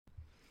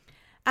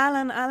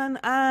אהלן, אהלן,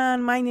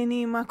 אהלן, מה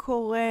העניינים, מה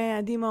קורה?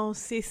 עדי מאור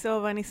סיסו,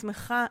 ואני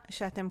שמחה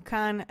שאתם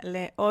כאן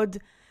לעוד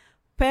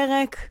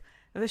פרק,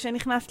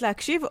 ושנכנס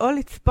להקשיב או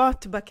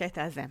לצפות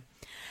בקטע הזה.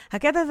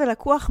 הקטע הזה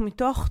לקוח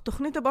מתוך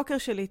תוכנית הבוקר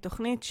שלי,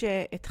 תוכנית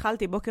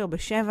שהתחלתי בוקר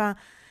ב7,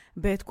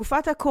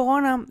 בתקופת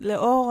הקורונה,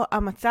 לאור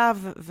המצב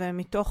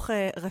ומתוך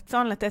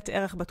רצון לתת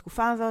ערך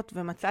בתקופה הזאת,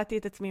 ומצאתי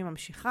את עצמי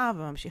ממשיכה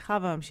וממשיכה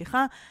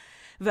וממשיכה,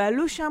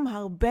 ועלו שם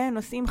הרבה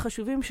נושאים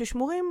חשובים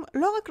ששמורים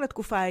לא רק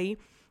לתקופה ההיא,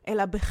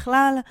 אלא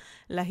בכלל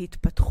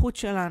להתפתחות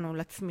שלנו,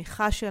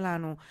 לצמיחה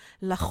שלנו,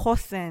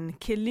 לחוסן,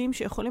 כלים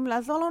שיכולים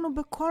לעזור לנו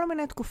בכל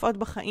מיני תקופות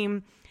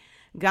בחיים,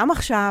 גם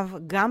עכשיו,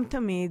 גם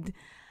תמיד.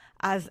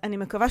 אז אני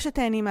מקווה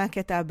שתהני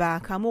מהקטע הבא.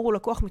 כאמור, הוא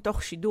לקוח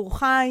מתוך שידור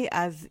חי,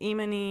 אז אם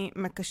אני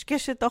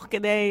מקשקשת תוך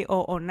כדי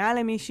או עונה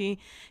למישהי,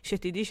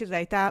 שתדעי שזו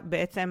הייתה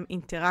בעצם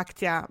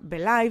אינטראקציה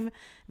בלייב,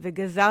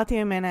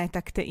 וגזרתי ממנה את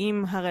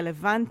הקטעים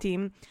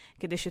הרלוונטיים,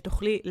 כדי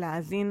שתוכלי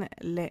להאזין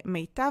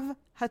למיטב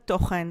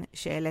התוכן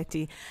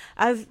שהעליתי.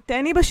 אז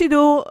תהני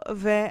בשידור,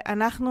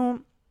 ואנחנו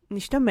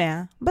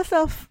נשתמע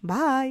בסוף.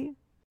 ביי!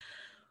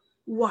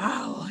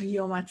 וואו,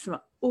 יום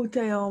העצמאות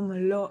היום,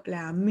 לא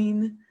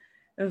להאמין.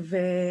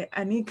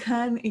 ואני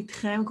כאן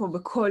איתכם כמו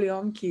בכל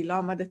יום, כי לא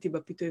עמדתי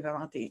בפיתוי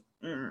ואמרתי,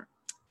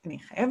 אני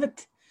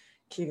חייבת,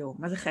 כאילו,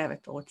 מה זה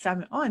חייבת? רוצה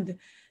מאוד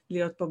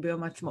להיות פה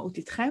ביום העצמאות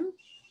איתכם.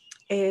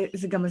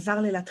 זה גם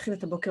עזר לי להתחיל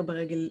את הבוקר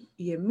ברגל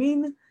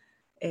ימין,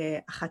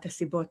 אחת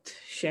הסיבות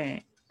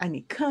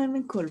שאני כאן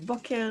כל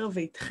בוקר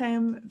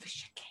ואיתכם,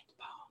 ושקט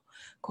פה,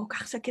 כל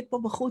כך שקט פה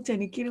בחוץ,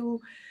 אני כאילו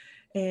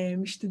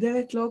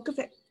משתדלת לא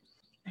כזה,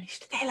 אני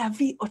משתדל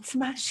להביא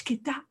עוצמה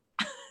שקטה.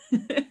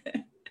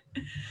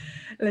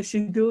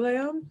 לשידור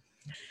היום.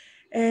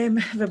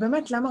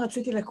 ובאמת, למה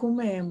רציתי לקום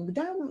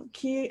מוקדם?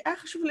 כי היה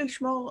חשוב לי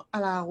לשמור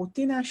על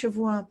הרוטינה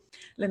השבוע,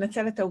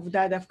 לנצל את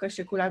העובדה דווקא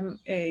שכולם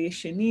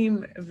ישנים,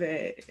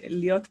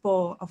 ולהיות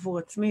פה עבור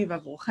עצמי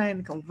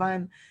ועבורכן,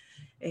 כמובן.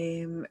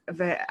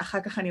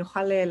 ואחר כך אני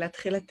אוכל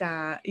להתחיל את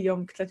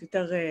היום קצת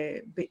יותר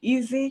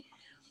באיזי.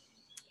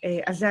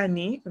 אז זה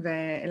אני,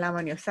 ולמה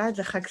אני עושה את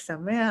זה? חג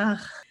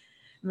שמח,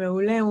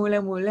 מעולה, מעולה,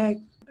 מעולה.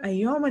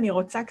 היום אני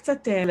רוצה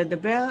קצת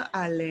לדבר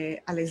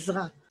על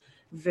עזרה,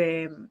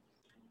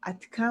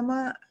 ועד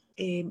כמה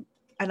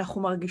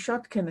אנחנו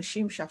מרגישות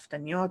כנשים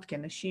שאפתניות,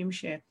 כנשים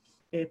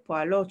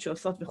שפועלות,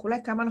 שעושות וכולי,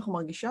 כמה אנחנו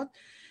מרגישות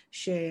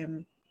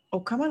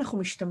או כמה אנחנו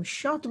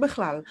משתמשות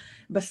בכלל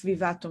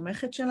בסביבה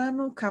התומכת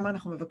שלנו, כמה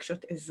אנחנו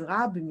מבקשות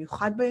עזרה,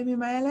 במיוחד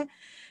בימים האלה,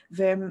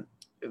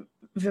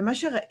 ומה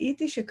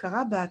שראיתי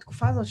שקרה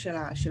בתקופה הזאת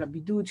של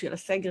הבידוד, של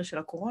הסגר, של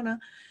הקורונה,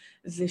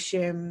 זה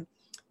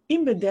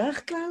אם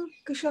בדרך כלל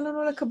קשה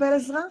לנו לקבל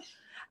עזרה,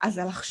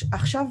 אז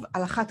עכשיו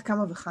על אחת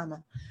כמה וכמה.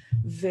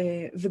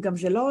 וגם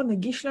זה לא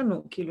נגיש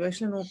לנו, כאילו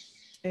יש לנו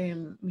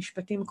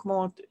משפטים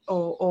כמו,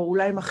 או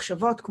אולי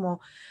מחשבות כמו,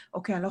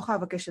 אוקיי, אני לא יכולה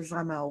לבקש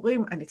עזרה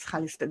מההורים, אני צריכה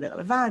להסתדר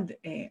לבד,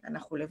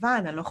 אנחנו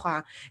לבד, אני לא יכולה,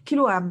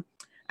 כאילו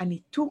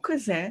הניתוק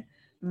הזה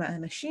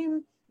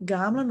מהאנשים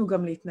גרם לנו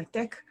גם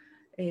להתנתק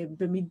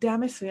במידה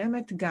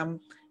מסוימת גם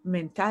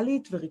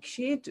מנטלית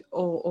ורגשית,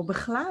 או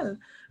בכלל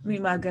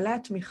ממעגלי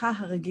התמיכה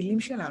הרגילים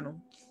שלנו.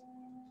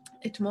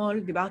 אתמול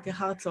דיברתי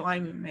אחר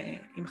הצהריים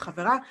עם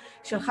חברה,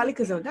 שלחה לי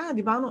כזה הודעה,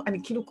 דיברנו, אני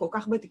כאילו כל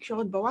כך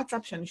בתקשורת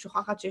בוואטסאפ, שאני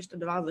שוכחת שיש את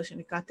הדבר הזה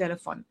שנקרא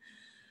טלפון.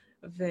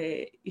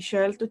 והיא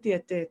שואלת אותי,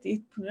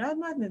 תהיי פנויה עד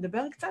מעט,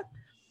 נדבר קצת?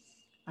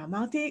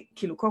 ואמרתי,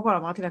 כאילו קודם כל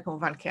אמרתי לה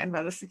כמובן כן,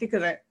 ואז עשיתי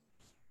כזה,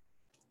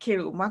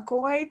 כאילו, מה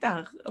קורה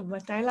איתך?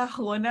 מתי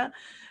לאחרונה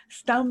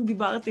סתם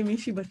דיברתי עם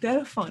מישהי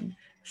בטלפון?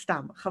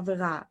 סתם,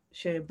 חברה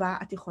שבה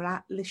את יכולה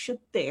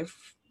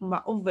לשתף מה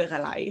עובר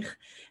עלייך,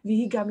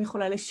 והיא גם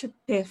יכולה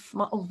לשתף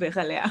מה עובר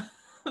עליה.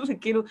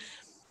 וכאילו,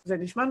 זה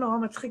נשמע נורא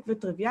מצחיק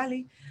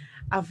וטריוויאלי,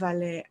 אבל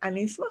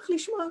אני אשמח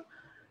לשמוע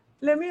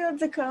למי עוד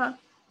זה קרה,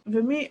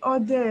 ומי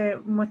עוד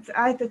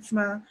מצאה את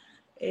עצמה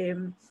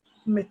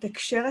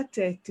מתקשרת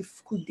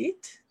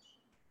תפקודית,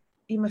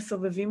 עם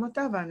הסובבים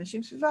אותה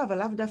והאנשים סביבה, אבל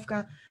לאו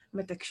דווקא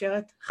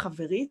מתקשרת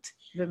חברית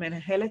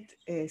ומנהלת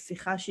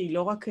שיחה שהיא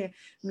לא רק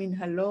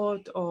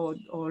מנהלות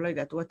או לא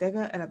יודעת,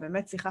 whatever, אלא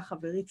באמת שיחה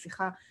חברית,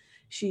 שיחה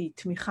שהיא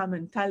תמיכה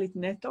מנטלית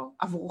נטו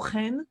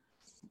עבורכן,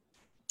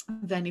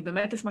 ואני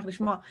באמת אשמח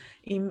לשמוע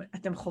אם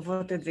אתם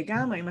חוות את זה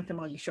גם, האם אתם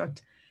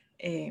מרגישות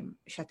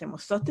שאתם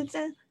עושות את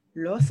זה,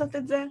 לא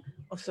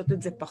עושות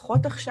את זה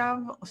פחות עכשיו,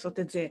 עושות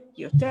את זה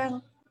יותר,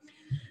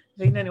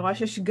 והנה, אני רואה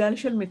שיש גל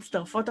של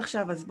מצטרפות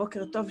עכשיו, אז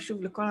בוקר טוב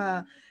שוב לכל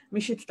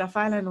מי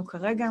שהצטרפה אלינו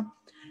כרגע.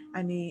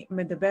 אני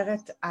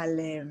מדברת על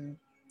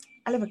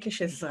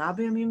לבקש עזרה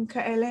בימים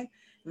כאלה,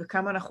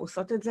 וכמה אנחנו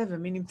עושות את זה,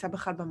 ומי נמצא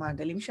בכלל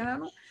במעגלים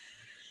שלנו.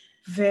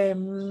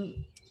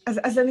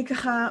 אז אני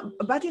ככה,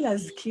 באתי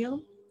להזכיר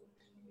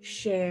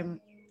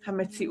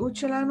שהמציאות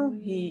שלנו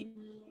היא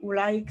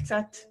אולי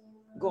קצת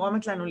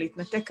גורמת לנו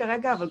להתנתק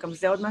כרגע, אבל גם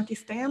זה עוד מעט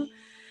יסתיים,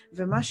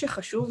 ומה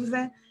שחשוב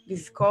זה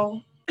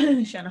לזכור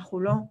שאנחנו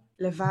לא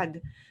לבד,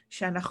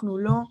 שאנחנו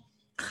לא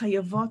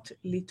חייבות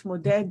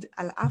להתמודד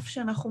על אף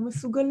שאנחנו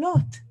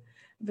מסוגלות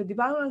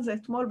ודיברנו על זה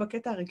אתמול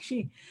בקטע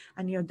הרגשי.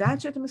 אני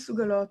יודעת שאתם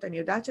מסוגלות, אני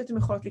יודעת שאתם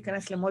יכולות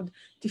להיכנס למוד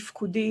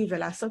תפקודי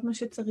ולעשות מה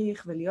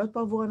שצריך ולהיות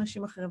פה עבור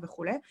אנשים אחרים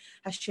וכו'.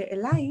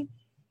 השאלה היא,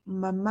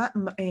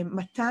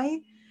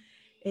 מתי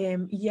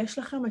יש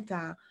לכם את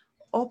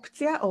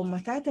האופציה, או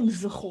מתי אתם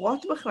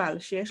זוכרות בכלל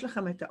שיש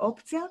לכם את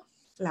האופציה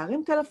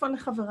להרים טלפון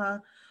לחברה,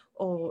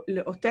 או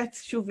לאותת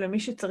שוב למי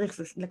שצריך,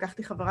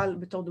 לקחתי חברה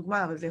בתור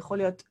דוגמה, אבל זה יכול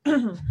להיות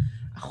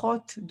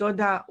אחות,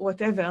 דודה,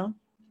 whatever,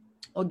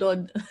 או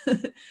דוד,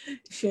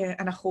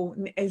 שאנחנו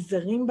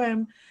נעזרים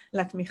בהם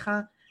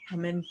לתמיכה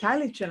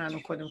המנטלית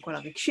שלנו, קודם כל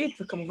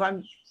הרגשית, וכמובן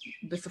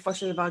בסופו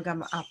של דבר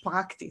גם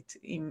הפרקטית,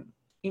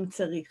 אם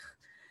צריך.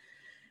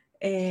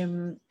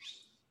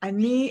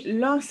 אני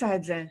לא עושה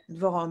את זה,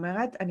 דבורה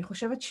אומרת, אני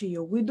חושבת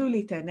שיורידו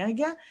לי את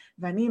האנרגיה,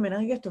 ואני עם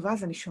אנרגיה טובה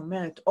אז אני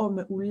שומרת, או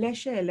מעולה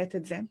שהעלית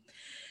את זה,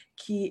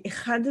 כי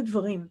אחד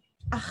הדברים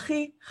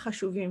הכי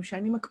חשובים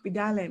שאני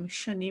מקפידה עליהם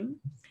שנים,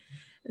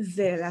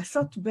 זה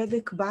לעשות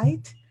בדק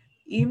בית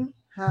עם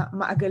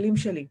המעגלים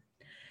שלי.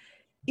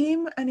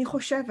 אם אני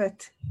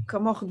חושבת,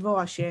 כמוך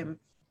דבורה,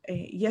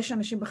 שיש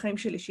אנשים בחיים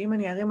שלי, שאם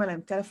אני ארים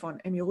עליהם טלפון,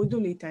 הם יורידו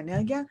לי את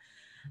האנרגיה,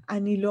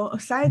 אני לא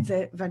עושה את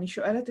זה, ואני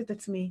שואלת את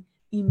עצמי,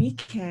 עם מי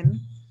כן,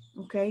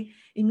 אוקיי?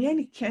 עם מי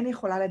אני כן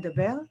יכולה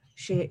לדבר,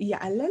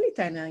 שיעלה לי את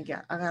האנרגיה.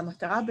 הרי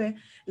המטרה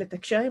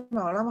לתקשר עם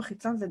העולם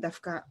החיצון זה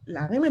דווקא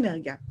להרים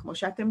אנרגיה, כמו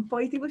שאתם פה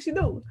איתי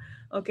בשידור,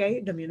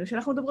 אוקיי? דמיינו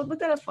שאנחנו מדברות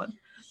בטלפון.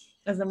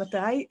 אז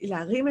המטרה היא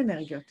להרים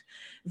אנרגיות.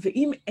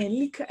 ואם אין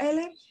לי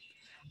כאלה,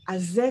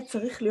 אז זה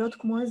צריך להיות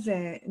כמו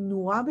איזה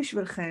נורה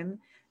בשבילכם,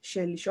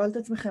 של לשאול את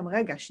עצמכם,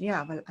 רגע,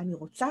 שנייה, אבל אני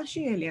רוצה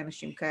שיהיה לי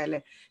אנשים כאלה,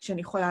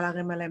 שאני יכולה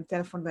להרים עליהם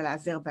טלפון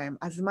ולעזר בהם.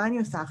 אז מה אני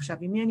עושה עכשיו?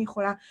 עם מי אני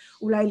יכולה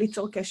אולי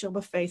ליצור קשר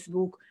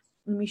בפייסבוק,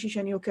 עם מישהי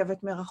שאני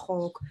עוקבת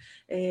מרחוק,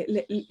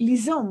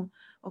 ליזום,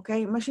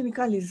 אוקיי? מה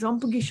שנקרא, ליזום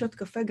פגישות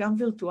קפה גם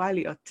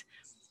וירטואליות,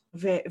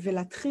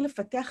 ולהתחיל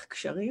לפתח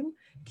קשרים,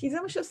 כי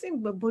זה מה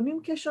שעושים, בונים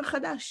קשר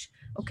חדש,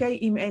 אוקיי?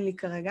 אם אין לי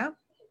כרגע.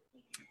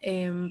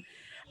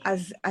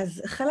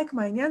 אז חלק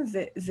מהעניין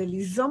זה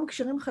ליזום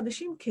קשרים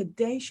חדשים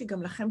כדי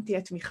שגם לכם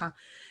תהיה תמיכה.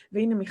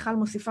 והנה מיכל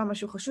מוסיפה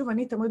משהו חשוב,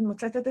 אני תמיד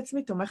מוצאת את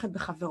עצמי תומכת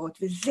בחברות,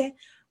 וזה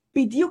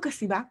בדיוק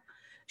הסיבה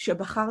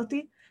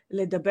שבחרתי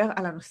לדבר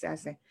על הנושא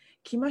הזה.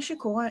 כי מה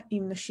שקורה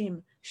עם נשים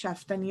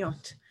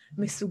שאפתניות,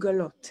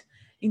 מסוגלות,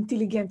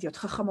 אינטליגנטיות,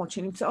 חכמות,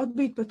 שנמצאות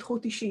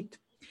בהתפתחות אישית,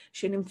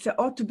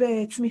 שנמצאות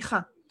בצמיחה,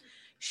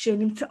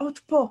 שנמצאות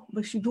פה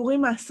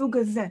בשידורים מהסוג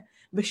הזה,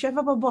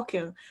 ב7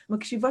 בבוקר,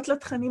 מקשיבות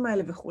לתכנים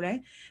האלה וכו',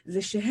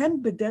 זה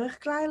שהן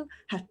בדרך כלל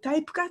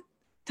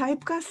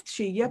הטייפקאסט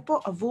שיהיה פה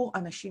עבור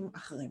אנשים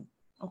אחרים,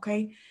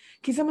 אוקיי?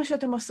 כי זה מה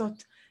שאתם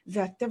עושות,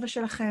 זה הטבע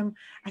שלכם,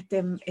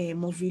 אתם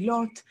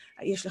מובילות,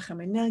 יש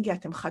לכם אנרגיה,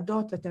 אתם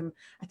חדות,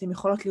 אתם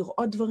יכולות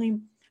לראות דברים,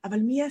 אבל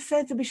מי יעשה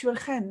את זה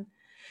בשבילכן?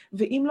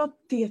 ואם לא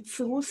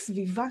תייצרו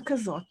סביבה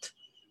כזאת,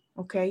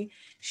 אוקיי?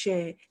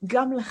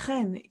 שגם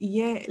לכן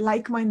יהיה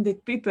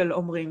like-minded people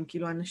אומרים,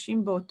 כאילו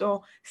אנשים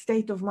באותו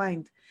state of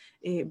mind,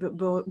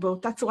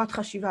 באותה צורת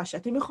חשיבה,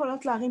 שאתם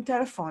יכולות להרים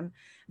טלפון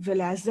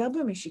ולעזר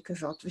במישהי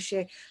כזאת,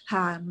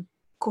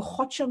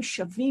 ושהכוחות שם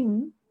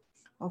שווים,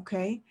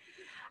 אוקיי?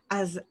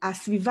 אז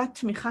הסביבת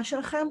תמיכה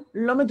שלכם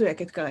לא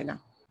מדויקת כרגע,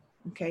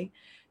 אוקיי?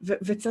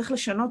 וצריך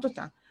לשנות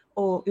אותה,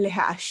 או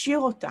להעשיר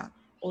אותה,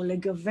 או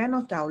לגוון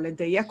אותה, או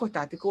לדייק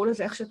אותה, תקראו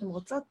לזה איך שאתם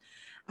רוצות,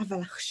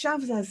 אבל עכשיו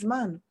זה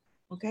הזמן,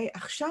 אוקיי?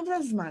 עכשיו זה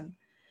הזמן.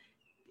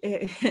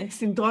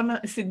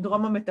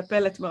 סינדרום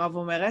המטפלת, מרב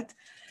אומרת.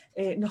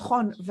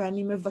 נכון,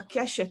 ואני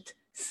מבקשת,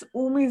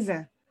 צאו מזה,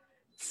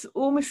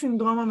 צאו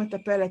מסינדרום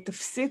המטפלת,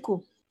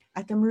 תפסיקו.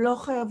 אתם לא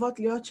חייבות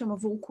להיות שם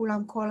עבור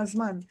כולם כל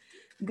הזמן.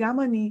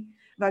 גם אני,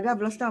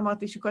 ואגב, לא סתם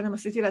אמרתי שקודם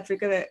עשיתי לעצמי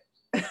כזה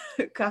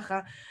ככה,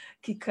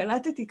 כי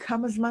קלטתי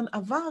כמה זמן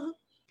עבר,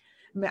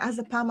 מאז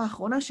הפעם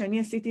האחרונה שאני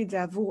עשיתי את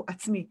זה עבור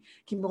עצמי.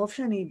 כי מרוב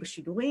שאני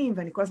בשידורים,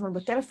 ואני כל הזמן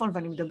בטלפון,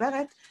 ואני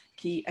מדברת,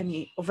 כי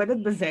אני עובדת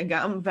בזה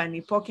גם,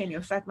 ואני פה כי אני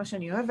עושה את מה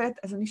שאני אוהבת,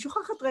 אז אני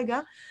שוכחת רגע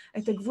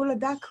את הגבול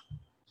הדק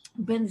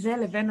בין זה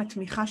לבין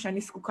התמיכה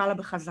שאני זקוקה לה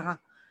בחזרה,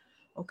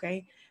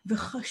 אוקיי?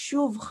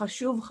 וחשוב,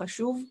 חשוב,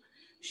 חשוב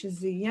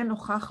שזה יהיה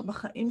נוכח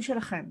בחיים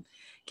שלכם.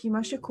 כי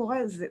מה שקורה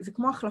זה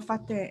כמו החלפת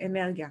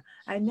אנרגיה.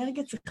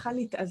 האנרגיה צריכה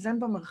להתאזן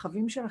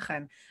במרחבים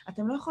שלכם.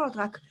 אתם לא יכולות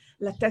רק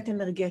לתת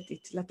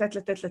אנרגטית,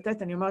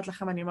 לתת, אני אומרת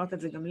לכם, אני אומרת את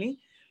זה גם לי,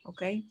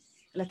 אוקיי?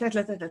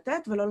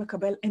 לתת, ולא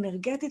לקבל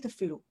אנרגטית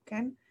אפילו,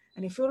 כן?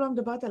 אני אפילו לא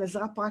מדברת על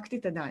עזרה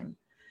פרקטית עדיין.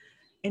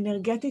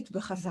 אנרגטית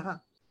בחזרה.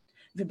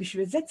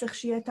 ובשביל זה צריך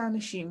שיהיה את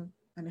האנשים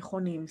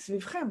הנכונים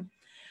סביבכם.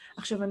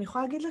 עכשיו, אני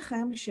יכולה להגיד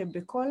לכם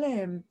שבכל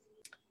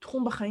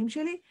תחום בחיים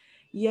שלי,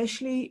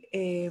 יש לי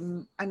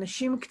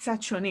אנשים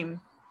קצת שונים.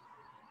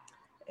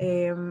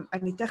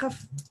 אני תכף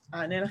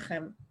אענה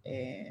לכם,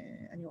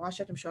 אני רואה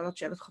שאתם שואלות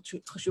שאלות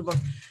חשובות.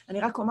 אני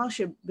רק אומר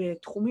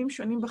שבתחומים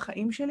שונים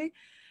בחיים שלי,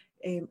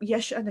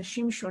 יש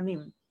אנשים שונים.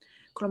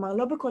 כלומר,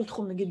 לא בכל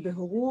תחום, נגיד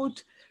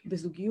בהורות,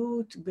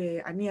 בזוגיות,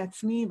 באני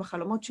עצמי,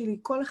 בחלומות שלי,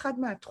 כל אחד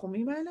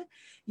מהתחומים האלה,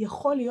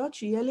 יכול להיות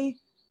שיהיה לי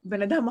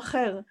בן אדם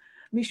אחר,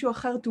 מישהו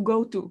אחר to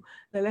go to,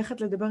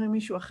 ללכת לדבר עם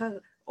מישהו אחר,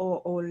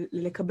 או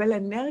לקבל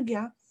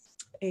אנרגיה,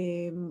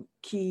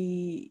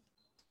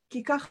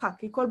 כי ככה,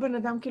 כי כל בן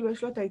אדם כאילו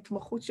יש לו את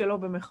ההתמחות שלו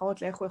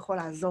במחאות לאיך הוא יכול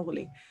לעזור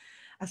לי.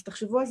 אז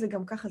תחשבו על זה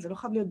גם ככה, זה לא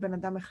חייב להיות בן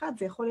אדם אחד,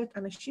 זה יכול להיות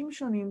אנשים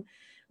שונים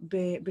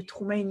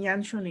בתחומי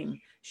עניין שונים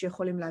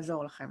שיכולים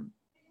לעזור לכם.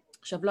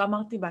 עכשיו, לא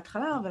אמרתי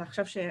בהתחלה, אבל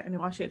עכשיו שאני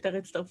רואה שיותר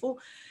הצטרפו,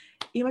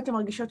 אם אתם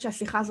מרגישות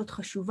שהשיחה הזאת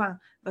חשובה,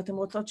 ואתם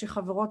רוצות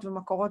שחברות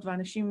ומקורות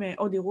ואנשים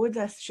עוד יראו את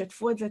זה, אז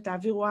שתפו את זה,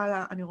 תעבירו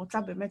הלאה, אני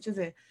רוצה באמת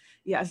שזה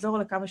יעזור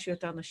לכמה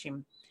שיותר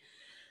נשים.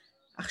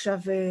 עכשיו,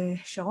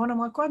 שרון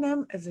אמרה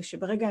קודם, זה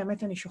שברגע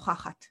האמת אני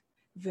שוכחת,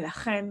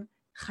 ולכן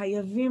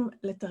חייבים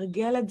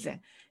לתרגל את זה,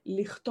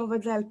 לכתוב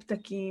את זה על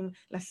פתקים,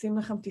 לשים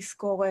לכם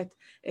תזכורת,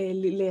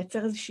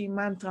 לייצר איזושהי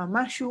מנטרה,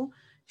 משהו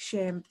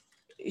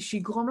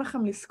שיגרום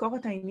לכם לזכור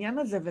את העניין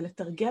הזה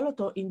ולתרגל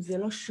אותו, אם זה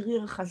לא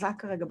שריר חזק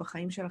כרגע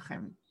בחיים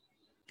שלכם.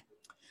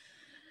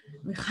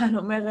 מיכל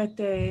אומרת,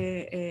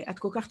 את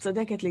כל כך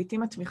צודקת,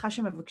 לעתים התמיכה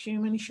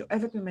שמבקשים ממני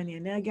שואבת ממני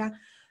אנרגיה,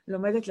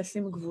 לומדת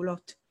לשים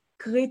גבולות.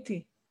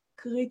 קריטי,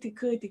 קריטי,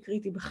 קריטי,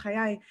 קריטי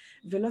בחיי,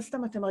 ולא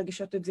סתם אתם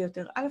מרגישות את זה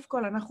יותר. א'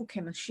 כל, אנחנו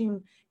כנשים,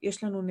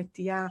 יש לנו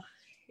נטייה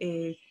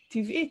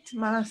טבעית,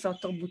 מה לעשות,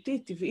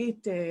 תרבותית,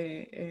 טבעית,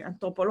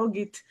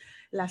 אנתרופולוגית,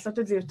 לעשות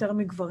את זה יותר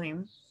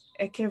מגברים,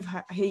 עקב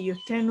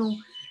היותנו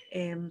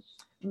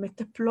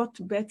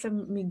מטפלות בעצם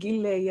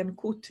מגיל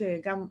ינקות,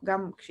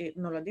 גם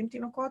כשנולדים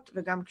תינוקות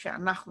וגם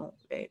כשאנחנו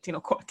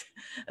תינוקות.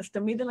 אז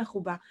תמיד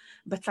אנחנו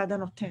בצד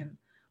הנותן,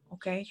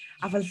 אוקיי?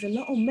 אבל זה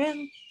לא אומר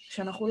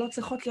שאנחנו לא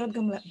צריכות להיות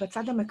גם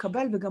בצד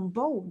המקבל, וגם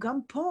בואו,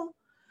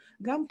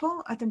 גם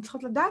פה אתם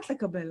צריכות לדעת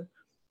לקבל,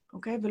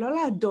 אוקיי? ולא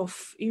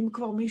להדוף, אם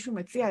כבר מישהו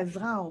מציע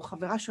עזרה, או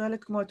חברה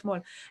שואלת כמו אתמול,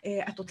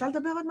 את רוצה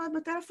לדבר עוד מעט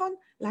בטלפון?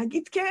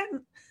 להגיד כן,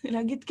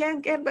 להגיד כן,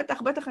 כן,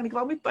 בטח, בטח, אני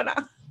כבר מתפנה,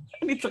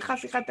 אני צריכה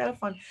שיחת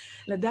טלפון,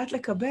 לדעת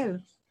לקבל.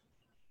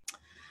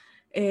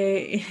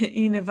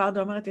 הנה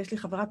ורדה אומרת, יש לי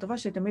חברה טובה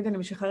שתמיד אני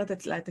משחררת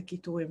אצלה את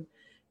הכיתורים.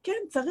 כן,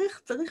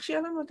 צריך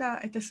שיהיה לנו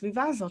את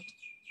הסביבה הזאת.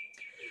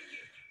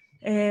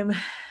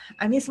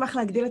 אני אשמח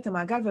להגדיל את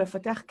המעגל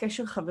ולפתח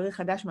קשר חברי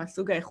חדש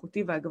מהסוג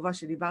האיכותי והגבוה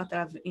שדיברת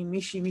עליו עם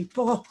מישהי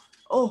מפה,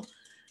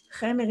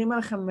 חן הרימה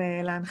לכם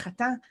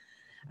להנחתה.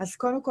 אז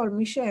קודם כל,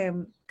 מי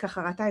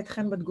שככה ראתה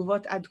אתכן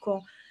בתגובות עד כה,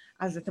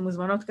 אז אתן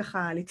מוזמנות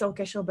ככה ליצור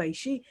קשר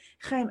באישי.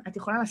 חן, את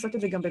יכולה לעשות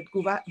את זה גם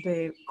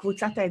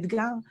בקבוצת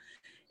האתגר.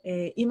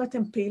 אם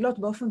אתם פעילות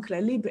באופן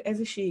כללי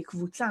באיזושהי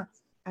קבוצה,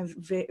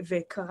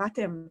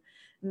 וקראתם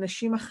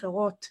נשים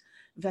אחרות,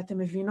 ואתם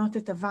מבינות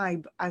את הווייב,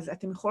 אז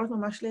אתם יכולות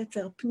ממש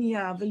לייצר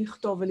פנייה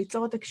ולכתוב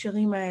וליצור את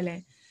הקשרים האלה.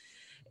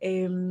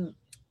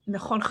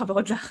 נכון,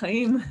 חברות זה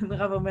החיים,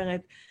 מירב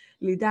אומרת,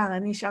 לידר,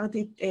 אני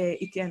השארתי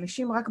איתי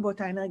אנשים רק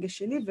באותה אנרגיה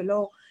שלי,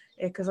 ולא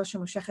כזו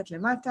שמושכת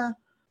למטה.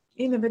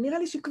 הנה, ונראה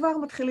לי שכבר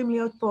מתחילים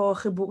להיות פה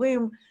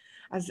חיבורים,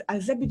 אז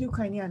זה בדיוק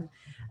העניין.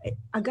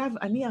 אגב,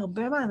 אני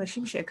הרבה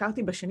מהאנשים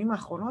שהכרתי בשנים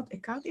האחרונות,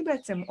 הכרתי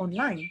בעצם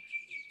אונליין,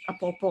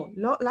 אפרופו,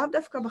 לאו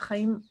דווקא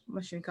בחיים,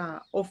 מה שנקרא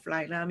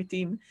אופליין,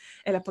 האמיתיים,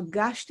 אלא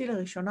פגשתי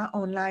לראשונה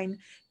אונליין,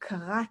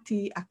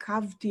 קראתי,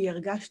 עקבתי,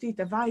 הרגשתי את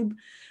הווייב,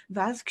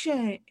 ואז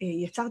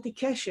כשיצרתי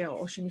קשר,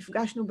 או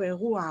שנפגשנו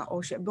באירוע,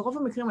 או שברוב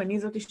המקרים אני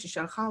זאתי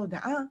ששלחה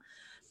הודעה,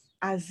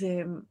 אז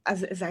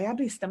זה היה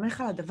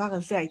בהסתמך על הדבר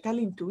הזה, הייתה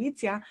לי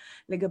אינטואיציה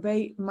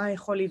לגבי מה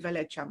יכול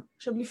להיוולד שם.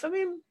 עכשיו,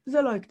 לפעמים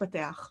זה לא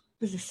התפתח,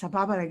 וזה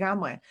סבבה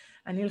לגמרי,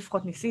 אני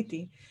לפחות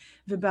ניסיתי,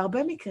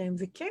 ובהרבה מקרים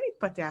זה כן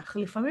התפתח,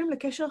 לפעמים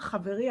לקשר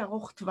חברי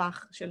ארוך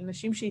טווח של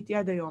נשים שאיתי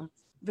עד היום,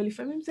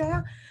 ולפעמים זה היה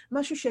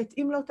משהו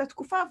שהתאים לאותה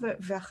תקופה,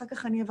 ואחר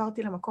כך אני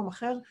עברתי למקום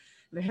אחר,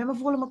 והם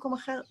עברו למקום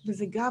אחר,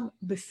 וזה גם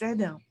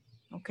בסדר,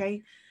 אוקיי?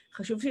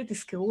 חשוב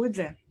שתזכרו את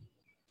זה,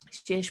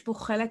 שיש פה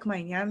חלק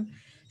מהעניין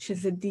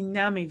שזה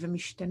דינמי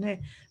ומשתנה,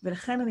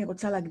 ולכן אני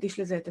רוצה להקדיש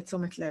לזה את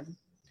התשומת לב.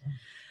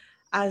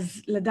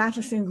 אז לדעת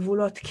לשים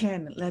גבולות,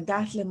 כן,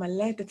 לדעת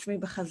למלא את עצמי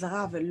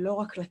בחזרה ולא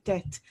רק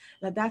לתת,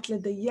 לדעת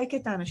לדייק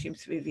את האנשים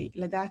סביבי,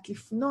 לדעת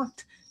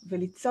לפנות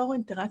וליצור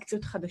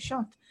אינטראקציות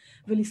חדשות,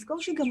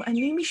 ולזכור שגם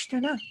אני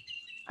משתנה.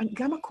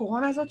 גם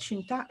הקורונה הזאת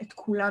שינתה את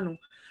כולנו.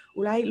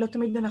 אולי לא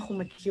תמיד אנחנו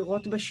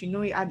מכירות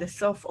בשינוי עד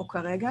הסוף או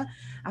כרגע,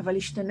 אבל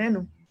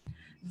השתננו.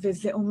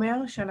 וזה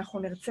אומר שאנחנו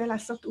נרצה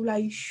לעשות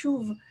אולי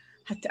שוב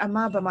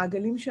התאמה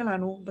במעגלים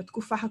שלנו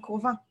בתקופה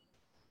הקרובה,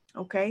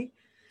 אוקיי?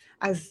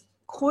 אז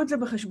קחו את זה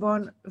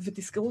בחשבון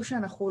ותזכרו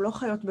שאנחנו לא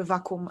חיות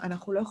בוואקום,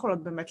 אנחנו לא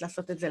יכולות באמת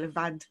לעשות את זה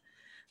לבד,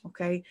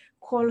 אוקיי?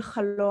 כל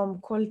חלום,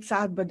 כל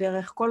צעד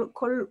בדרך,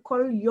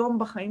 כל יום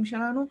בחיים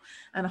שלנו,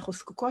 אנחנו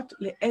זקוקות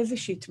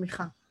לאיזושהי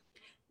תמיכה.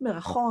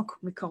 מרחוק,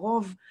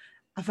 מקרוב,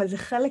 אבל זה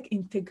חלק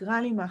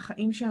אינטגרלי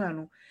מהחיים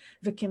שלנו,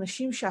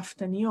 וכנשים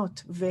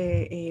שאפתניות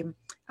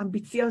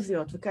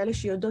ואמביציוזיות, וכאלה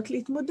שיודעות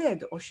להתמודד,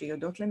 או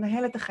שיודעות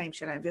לנהל את החיים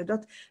שלהם,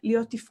 ויודעות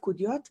להיות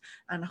תפקודיות,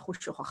 אנחנו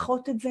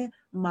שוכחות את זה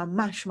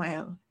ממש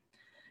מהר.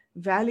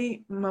 והיה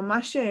לי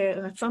ממש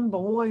רצון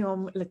ברור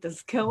היום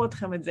לתזכר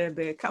אתכם את זה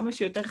בכמה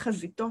שיותר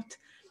חזיתות,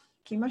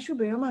 כי משהו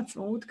ביום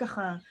העצמאות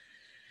ככה,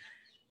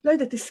 לא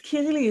יודעת,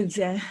 תזכירי לי את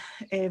זה,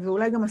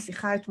 ואולי גם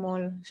השיחה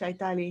אתמול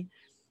שהייתה לי,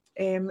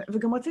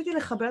 וגם רציתי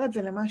לחבר את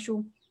זה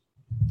למשהו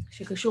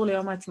שקשור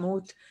ליום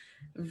העצמאות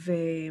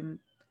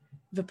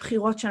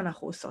ובחירות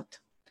שאנחנו עושות.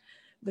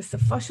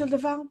 בסופו של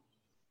דבר,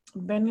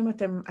 בין אם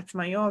אתם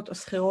עצמאיות או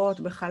שכירות,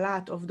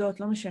 בחל"ת, עובדות,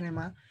 לא משנה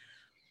מה,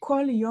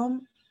 כל יום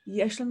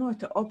יש לנו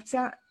את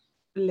האופציה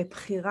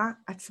לבחירה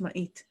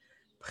עצמאית.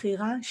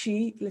 בחירה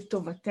שהיא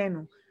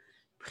לטובתנו.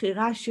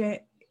 בחירה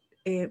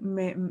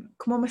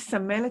כמו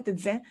מסמלת את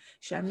זה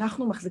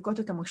שאנחנו מחזיקות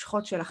את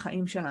המושכות של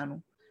החיים שלנו,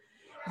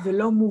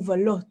 ולא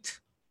מובלות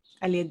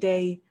על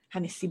ידי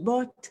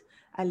הנסיבות,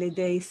 על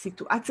ידי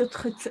סיטואציות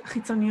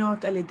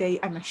חיצוניות, על ידי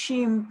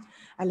אנשים,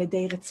 על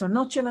ידי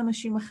רצונות של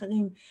אנשים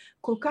אחרים.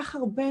 כל כך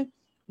הרבה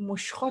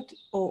מושכות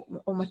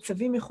או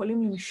מצבים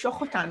יכולים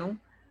למשוך אותנו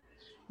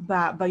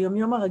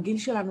ביומיום הרגיל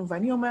שלנו,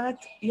 ואני אומרת,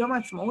 יום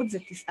העצמאות זה,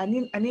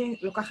 אני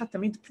לוקחת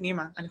תמיד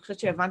פנימה, אני חושבת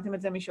שהבנתם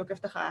את זה, מי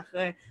שעוקבת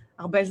אחרי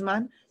הרבה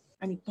זמן,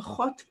 אני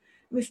פחות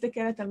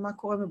מסתכלת על מה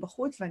קורה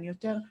מבחוץ, ואני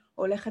יותר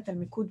הולכת על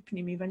מיקוד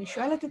פנימי, ואני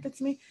שואלת את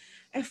עצמי,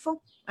 איפה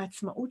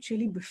העצמאות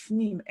שלי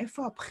בפנים?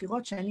 איפה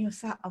הבחירות שאני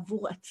עושה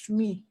עבור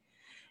עצמי?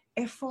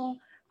 איפה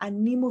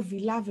אני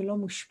מובילה ולא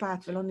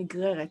מושפעת ולא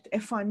נגררת?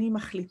 איפה אני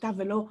מחליטה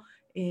ולא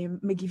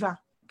מגיבה?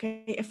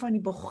 אוקיי? איפה אני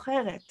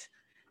בוחרת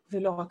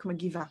ולא רק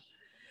מגיבה?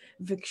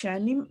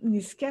 וכשאני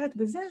נזכרת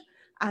בזה,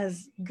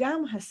 אז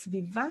גם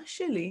הסביבה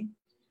שלי,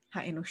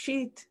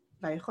 האנושית,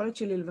 והיכולת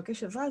שלי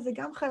לבקש עזרה, זה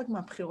גם חלק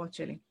מהבחירות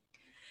שלי.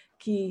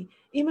 כי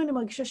אם אני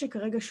מרגישה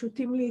שכרגע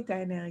שותים לי את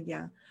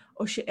האנרגיה,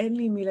 או שאין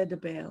לי מי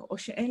לדבר, או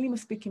שאין לי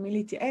מספיק עם מי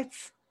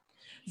להתייעץ,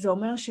 זה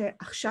אומר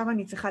שעכשיו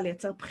אני צריכה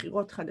לייצר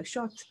בחירות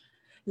חדשות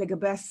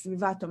לגבי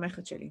הסביבה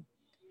התומכת שלי.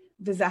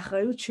 וזו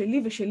האחריות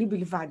שלי ושלי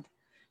בלבד.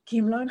 כי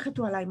אם לא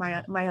ינחתו עליי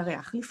מה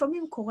ירח.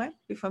 לפעמים קורה,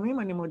 לפעמים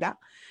אני מודה,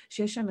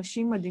 שיש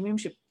אנשים מדהימים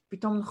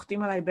שפתאום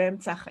נוחתים עליי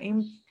באמצע החיים,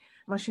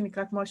 מה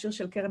שנקרא כמו השיר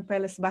של קרן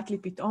פלס, בת לי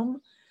פתאום.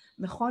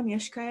 נכון,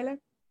 יש כאלה.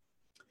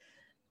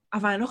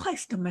 אבל אני לא יכולה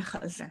להסתמך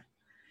על זה.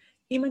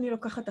 אם אני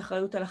לוקחת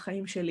אחריות על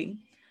החיים שלי,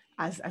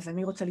 אז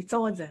אני רוצה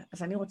ליצור את זה.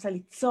 אז אני רוצה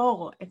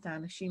ליצור את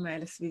האנשים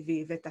האלה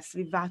סביבי ואת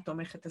הסביבה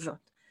התומכת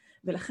הזאת.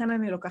 ולכן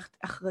אני לוקחת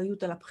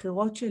אחריות על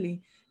הבחירות שלי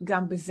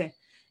גם בזה.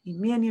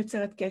 עם מי אני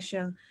יוצרת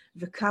קשר,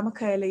 וכמה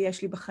כאלה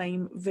יש לי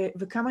בחיים,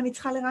 וכמה אני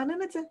צריכה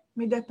לרענן את זה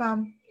מדי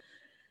פעם.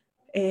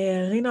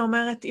 רינה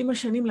אומרת, עם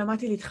השנים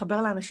למדתי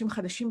להתחבר לאנשים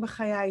חדשים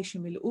בחיי,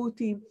 שמילאו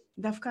אותי,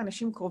 דווקא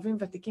אנשים קרובים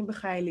ותיקים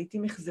בחיי,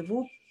 לעתים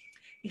יחזבו.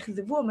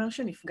 יחזבו אומר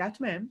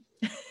שנפגעת מהם,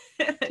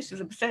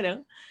 שזה בסדר.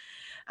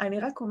 אני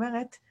רק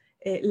אומרת,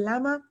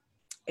 למה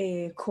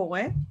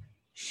קורה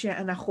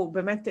שאנחנו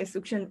באמת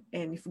סוג של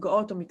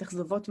נפגעות או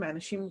מתאכזבות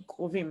מאנשים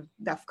קרובים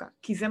דווקא,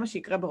 כי זה מה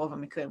שיקרה ברוב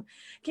המקרים.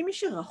 כי מי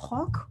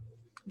שרחוק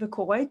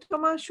וקורה איתו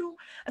משהו,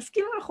 אז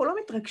כאילו אנחנו לא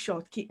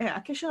מתרגשות, כי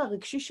הקשר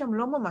הרגשי שם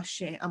לא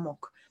ממש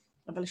עמוק.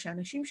 אבל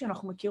שאנשים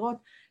שאנחנו מכירות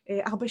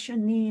הרבה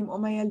שנים, או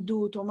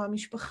מהילדות, או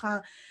מהמשפחה,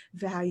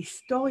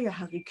 וההיסטוריה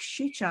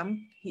הרגשית שם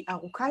היא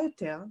ארוכה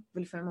יותר,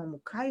 ולפעמים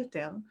עמוקה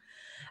יותר,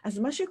 אז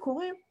מה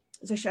שקורה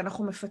זה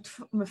שאנחנו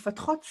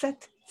מפתחות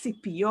סט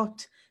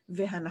ציפיות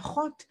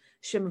והנחות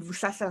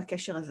שמבוסס על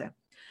הקשר הזה.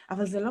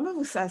 אבל זה לא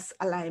מבוסס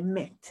על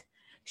האמת,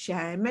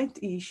 שהאמת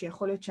היא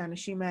שיכול להיות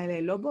שהאנשים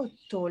האלה לא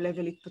באותו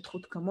לבל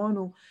התפתחות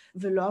כמונו,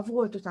 ולא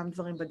עברו את אותם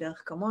דברים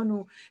בדרך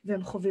כמונו,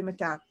 והם חווים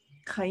את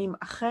החיים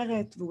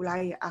אחרת,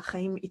 ואולי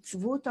החיים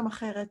עיצבו אותם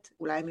אחרת,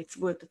 אולי הם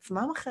עיצבו את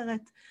עצמם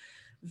אחרת,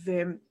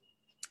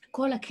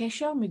 וכל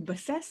הקשר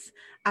מתבסס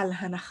על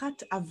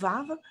הנחת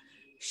עבר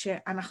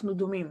שאנחנו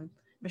דומים,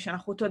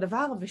 ושאנחנו אותו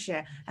דבר,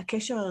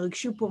 ושהקשר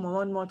הרגשי פה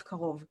מאוד מאוד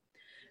קרוב.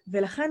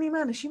 ולכן אם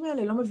האנשים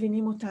האלה לא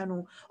מבינים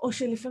אותנו, או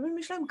שלפעמים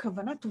יש להם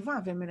כוונה טובה,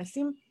 והם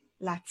מנסים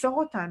לעצור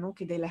אותנו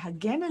כדי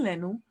להגן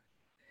עלינו,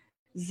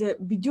 זה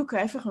בדיוק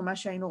ההפך ממה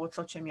שהיינו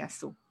רוצות שהם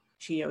יעשו.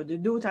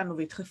 שיעודדו אותנו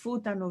וידחפו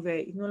אותנו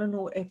ויתנו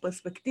לנו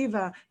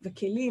פרספקטיבה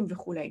וכלים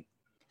וכו'.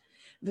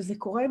 וזה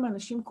קורה עם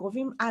אנשים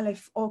קרובים, א',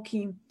 או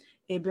כי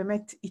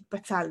באמת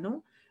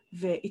התפצלנו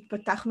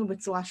והתפתחנו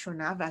בצורה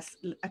שונה,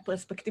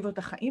 והפרספקטיבות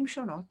החיים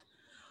שונות,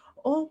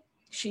 או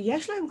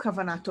שיש להם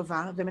כוונה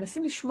טובה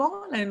ומנסים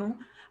לשמור עלינו,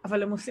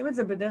 אבל הם עושים את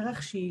זה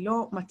בדרך שהיא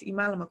לא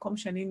מתאימה למקום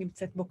שאני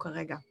נמצאת בו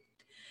כרגע.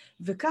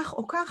 וכך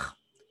או כך,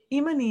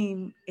 אם אני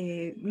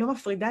לא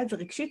מפרידה את זה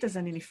רגשית, אז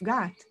אני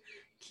נפגעת,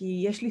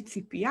 כי יש לי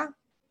ציפייה,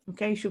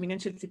 אוקיי? שוב עניין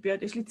של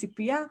ציפיות, יש לי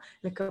ציפייה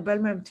לקבל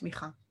מהם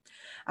תמיכה.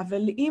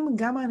 אבל אם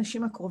גם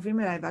האנשים הקרובים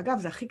אליי, ואגב,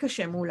 זה הכי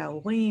קשה מול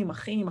ההורים,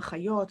 אחים,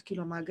 אחיות,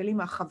 כאילו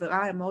המעגלים,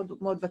 החברה המאוד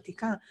מאוד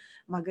ותיקה,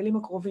 המעגלים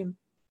הקרובים.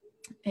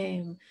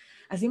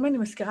 אז אם אני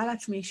מזכירה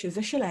לעצמי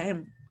שזה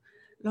שלהם,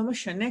 לא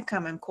משנה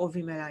כמה הם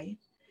קרובים אליי,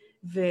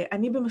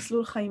 ואני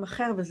במסלול חיים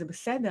אחר וזה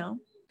בסדר,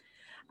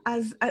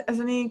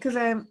 אז אני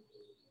כזה,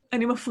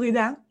 אני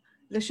מפרידה,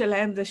 זה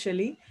שלהם, זה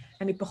שלי,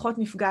 אני פחות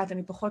נפגעת,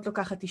 אני פחות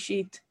לוקחת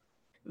אישית,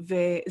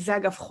 וזה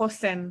אגב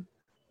חוסן,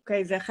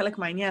 אוקיי? זה חלק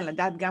מהעניין,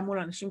 לדעת גם מול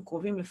אנשים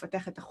קרובים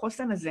לפתח את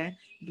החוסן הזה,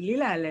 בלי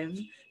להיעלב,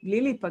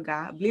 בלי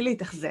להיפגע, בלי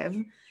להתאכזב,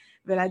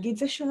 ולהגיד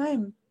זה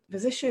שלהם,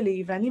 וזה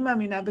שלי, ואני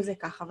מאמינה בזה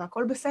ככה,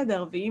 והכל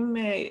בסדר, ואם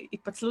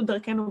התפצלו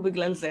דרכנו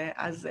בגלל זה,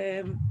 אז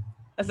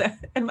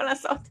אין מה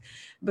לעשות.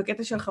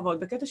 בקטע של חוות,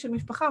 בקטע של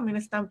משפחה, מן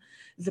הסתם,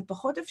 זה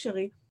פחות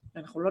אפשרי,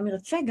 אנחנו לא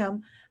נרצה גם,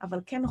 אבל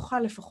כן נוכל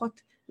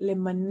לפחות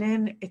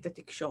למנן את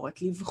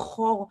התקשורת,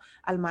 לבחור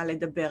על מה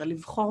לדבר,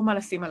 לבחור מה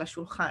לשים על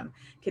השולחן,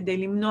 כדי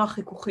למנוע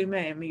חיכוכים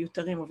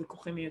מיותרים או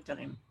ויכוחים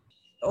מיותרים.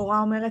 אורה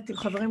אומרת, עם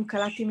חברים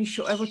קלטתי מי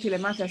שואב אותי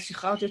למטה, אז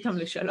שחררתי אותם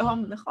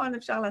לשלום. נכון,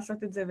 אפשר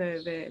לעשות את זה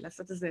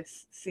ולעשות איזה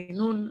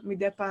סינון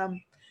מדי פעם.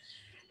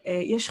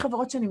 יש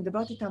חברות שאני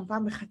מדברת איתן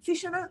פעם בחצי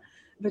שנה,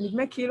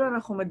 ונדמה כאילו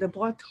אנחנו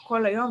מדברות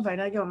כל היום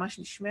והאנרגיה ממש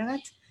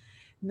נשמרת.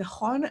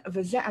 נכון,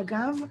 וזה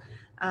אגב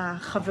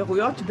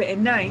החברויות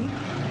בעיניי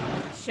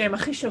שהן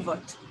הכי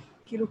שוות.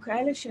 כאילו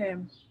כאלה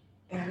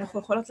שאנחנו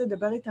יכולות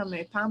לדבר איתן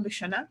פעם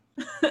בשנה,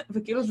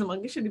 וכאילו זה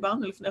מרגיש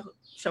שדיברנו לפני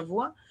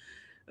שבוע,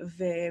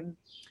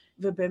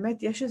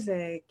 ובאמת יש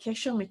איזה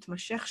קשר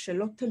מתמשך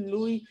שלא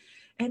תלוי,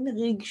 אין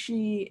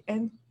רגשי,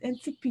 אין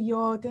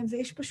ציפיות,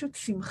 יש פשוט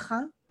שמחה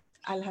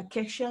על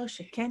הקשר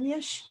שכן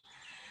יש,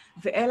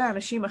 ואלה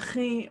האנשים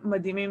הכי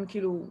מדהימים,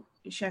 כאילו,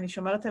 שאני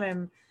שומרת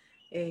עליהם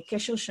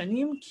קשר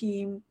שנים,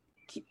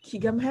 כי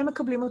גם הם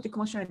מקבלים אותי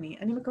כמו שאני,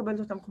 אני מקבלת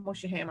אותם כמו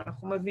שהם,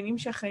 אנחנו מבינים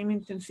שהחיים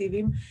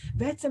אינטנסיביים,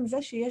 בעצם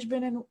זה שיש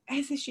בינינו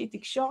איזושהי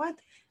תקשורת,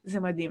 זה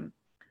מדהים.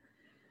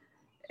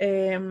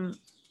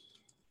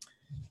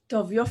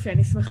 טוב, יופי,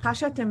 אני שמחה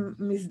שאתם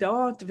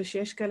מזדהות,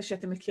 ושיש כאלה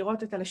שאתם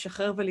מכירות את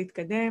הלשחרר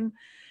ולהתקדם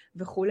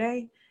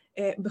וכולי.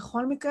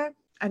 בכל מקרה,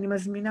 אני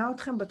מזמינה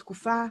אתכם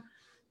בתקופה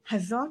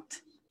הזאת,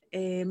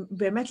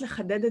 באמת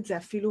לחדד את זה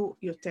אפילו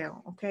יותר,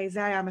 אוקיי?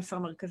 זה היה המסר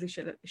המרכזי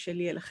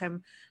שלי אליכם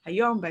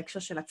היום, בהקשר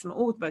של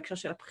עצמאות, בהקשר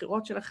של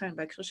הבחירות שלכם,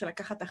 בהקשר של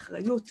לקחת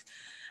אחריות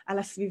על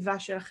הסביבה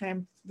שלכם,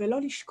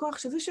 ולא לשכוח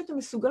שזה שאתם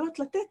מסוגלות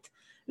לתת,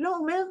 לא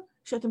אומר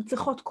שאתם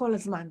צריכות כל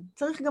הזמן.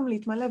 צריך גם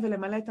להתמלא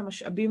ולמלא את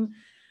המשאבים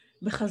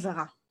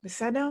בחזרה,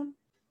 בסדר?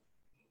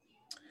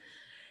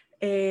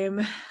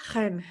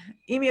 כן,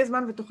 אם יהיה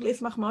זמן ותוכלי,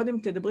 אשמח מאוד אם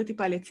תדברי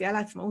טיפה על יציאה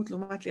לעצמאות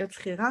לעומת להיות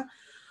שכירה,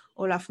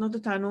 או להפנות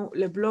אותנו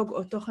לבלוג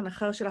או תוכן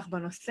אחר שלך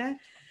בנושא.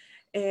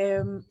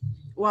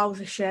 וואו,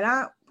 זו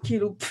שאלה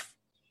כאילו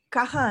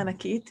ככה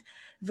ענקית,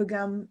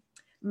 וגם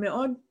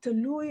מאוד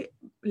תלוי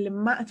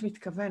למה את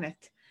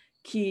מתכוונת.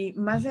 כי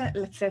מה זה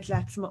לצאת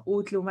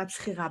לעצמאות לעומת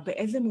שכירה?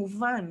 באיזה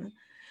מובן?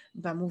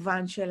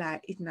 במובן של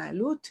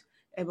ההתנהלות,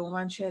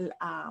 במובן של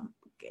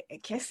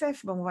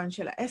הכסף, במובן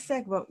של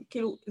העסק,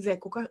 כאילו זה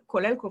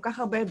כולל כל כך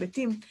הרבה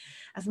היבטים.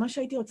 אז מה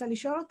שהייתי רוצה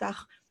לשאול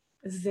אותך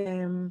זה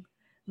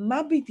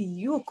מה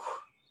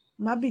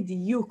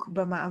בדיוק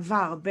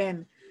במעבר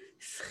בין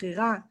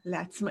שכירה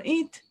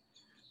לעצמאית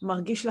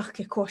מרגיש לך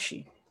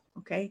כקושי,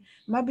 אוקיי?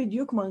 מה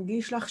בדיוק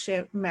מרגיש לך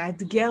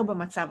שמאתגר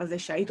במצב הזה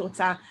שהיית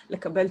רוצה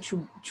לקבל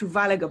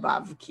תשובה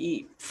לגביו?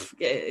 כי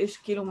יש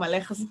כאילו מלא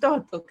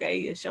חזיתות, אוקיי?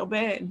 יש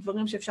הרבה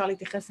דברים שאפשר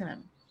להתייחס אליהם.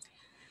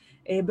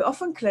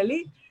 באופן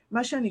כללי,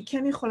 מה שאני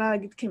כן יכולה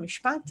להגיד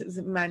כמשפט,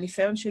 זה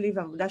מהניסיון שלי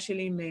והעבודה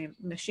שלי עם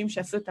נשים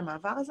שעשו את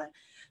המעבר הזה,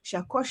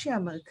 שהקושי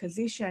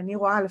המרכזי שאני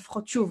רואה,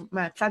 לפחות שוב,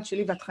 מהצד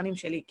שלי והתכנים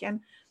שלי, כן?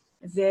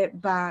 זה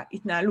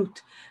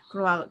בהתנהלות.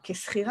 כלומר,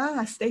 כשכירה,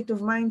 ה-state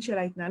of mind של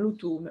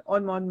ההתנהלות הוא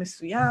מאוד מאוד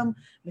מסוים,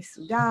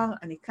 מסודר,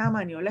 אני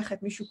קמה, אני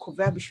הולכת, מישהו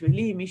קובע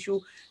בשבילי, מישהו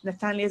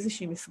נתן לי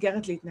איזושהי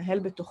מסגרת להתנהל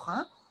בתוכה,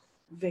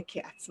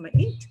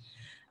 וכעצמאית,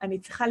 אני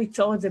צריכה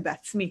ליצור את זה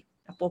בעצמי,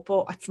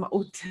 אפרופו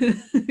עצמאות,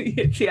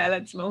 יציאה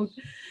לעצמאות,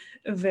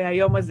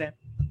 והיום הזה.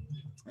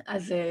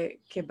 אז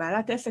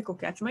כבעלת עסק או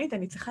כעצמאית,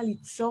 אני צריכה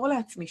ליצור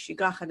לעצמי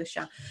שגרה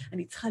חדשה,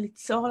 אני צריכה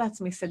ליצור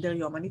לעצמי סדר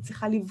יום, אני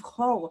צריכה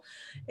לבחור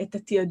את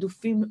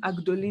התיעדופים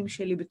הגדולים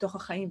שלי בתוך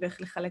החיים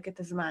ואיך לחלק את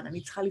הזמן,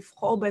 אני צריכה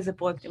לבחור באיזה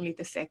פרויקטים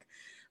להתעסק.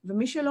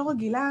 ומי שלא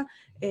רגילה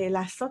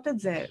לעשות את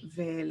זה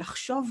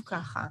ולחשוב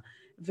ככה,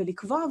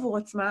 ולקבוע עבור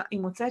עצמה, היא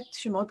מוצאת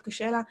שמאוד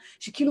קשה לה,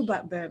 שכאילו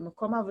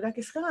במקום העבודה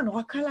כשכירה,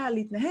 נורא קל לה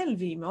להתנהל,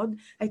 והיא מאוד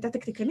הייתה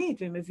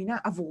תקתקנית, והיא מבינה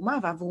עבור מה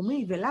ועבור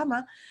מי ולמה,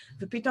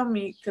 ופתאום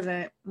היא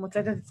כזה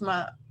מוצאת את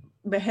עצמה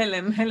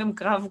בהלם, הלם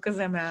קרב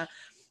כזה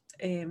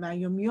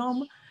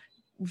מהיומיום,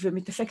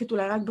 ומתעסקת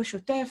אולי רק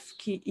בשוטף,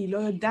 כי היא לא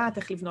יודעת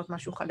איך לבנות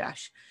משהו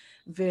חדש.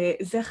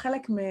 וזה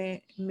חלק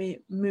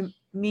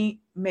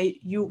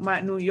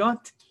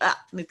מיומנויות,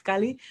 נתקע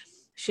לי,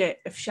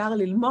 שאפשר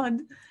ללמוד,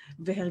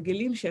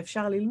 והרגלים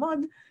שאפשר ללמוד,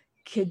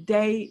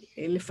 כדי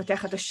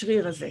לפתח את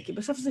השריר הזה. כי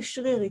בסוף זה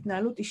שריר,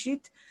 התנהלות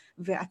אישית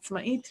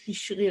ועצמאית היא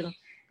שריר.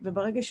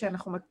 וברגע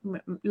שאנחנו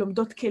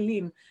לומדות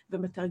כלים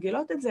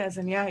ומתרגלות את זה, אז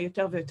זה נהיה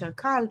יותר ויותר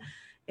קל,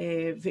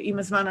 ועם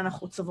הזמן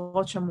אנחנו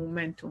צוברות שם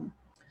מומנטום.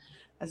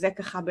 אז זה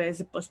ככה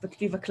באיזו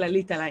פרספקטיבה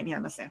כללית על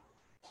העניין הזה.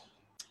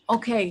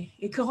 אוקיי,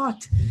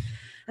 יקרות.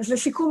 אז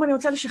לסיכום, אני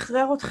רוצה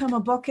לשחרר אתכם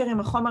הבוקר עם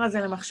החומר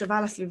הזה למחשבה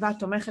על הסביבה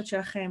התומכת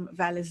שלכם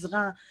ועל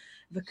עזרה,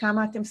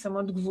 וכמה אתם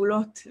שמות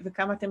גבולות,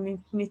 וכמה אתם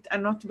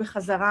נטענות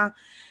בחזרה.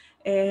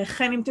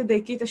 כן, אם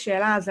תדייקי את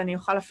השאלה, אז אני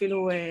אוכל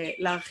אפילו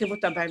להרחיב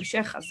אותה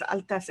בהמשך, אז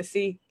אל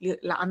תעשי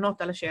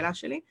לענות על השאלה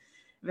שלי,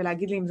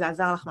 ולהגיד לי אם זה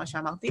עזר לך מה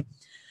שאמרתי.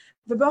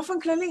 ובאופן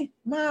כללי,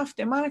 מה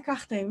אהבתם, מה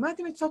לקחתם, מה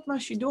אתם יוצאות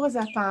מהשידור הזה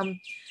הפעם,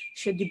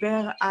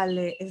 שדיבר על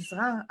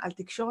עזרה, על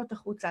תקשורת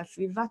החוצה, על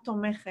סביבה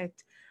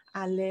תומכת,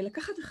 על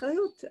לקחת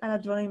אחריות על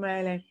הדברים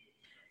האלה.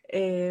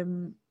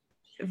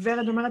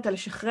 ורד אומרת, על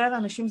לשחרר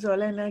אנשים זה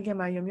עולה אנרגיה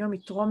מהיומיום,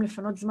 יתרום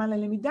לפנות זמן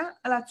ללמידה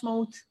על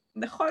העצמאות.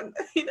 נכון,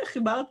 הנה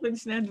חיברת בין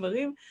שני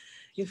הדברים,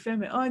 יפה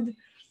מאוד.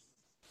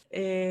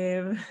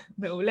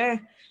 מעולה.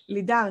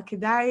 לידר,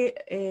 כדאי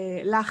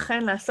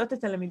לכן לעשות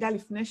את הלמידה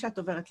לפני שאת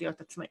עוברת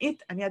להיות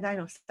עצמאית. אני עדיין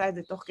עושה את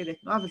זה תוך כדי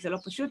תנועה, וזה לא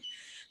פשוט.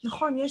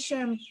 נכון, יש,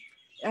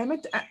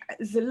 האמת,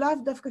 זה לאו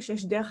דווקא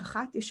שיש דרך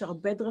אחת, יש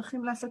הרבה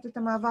דרכים לעשות את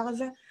המעבר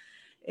הזה,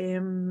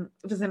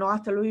 וזה נורא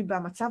תלוי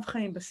במצב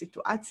חיים,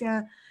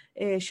 בסיטואציה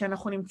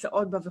שאנחנו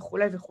נמצאות בה וכו'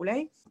 וכו'.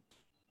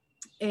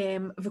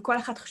 וכל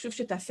אחד חשוב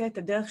שתעשה את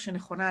הדרך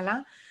שנכונה לה.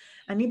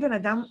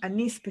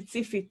 אני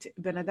ספציפית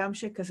בן אדם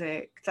שכזה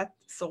קצת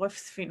שורף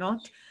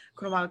ספינות,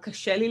 כלומר,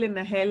 קשה לי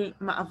לנהל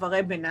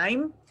מעברי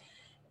ביניים,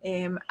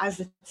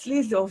 אז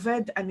אצלי זה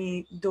עובד,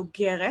 אני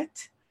דוגרת,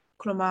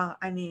 כלומר,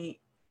 אני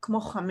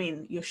כמו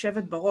חמין,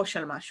 יושבת בראש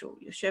על משהו,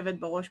 יושבת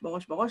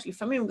בראש,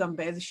 לפעמים גם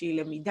באיזושהי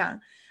למידה,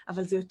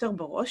 אבל זה יותר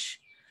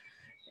בראש,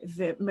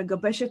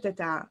 ומגבשת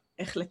את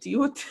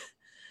ההחלטיות,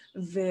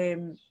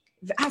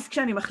 ואז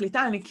כשאני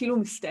מחליטה, אני כאילו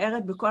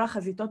מסתערת בכל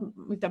החזיתות,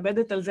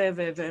 מתאבדת על זה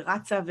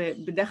ורצה,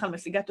 ובדרך כלל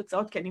משיגה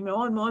תוצאות, כי אני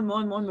מאוד מאוד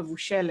מאוד מאוד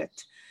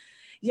מבושלת.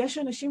 יש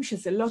אנשים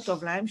שזה לא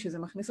טוב להם, שזה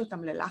מכניס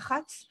אותם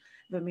ללחץ,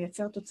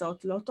 ומייצר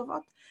תוצאות לא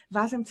טובות,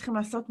 ואז הם צריכים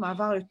לעשות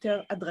מעבר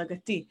יותר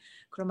הדרגתי.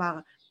 כלומר,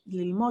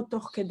 ללמוד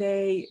תוך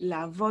כדי,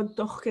 לעבוד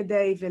תוך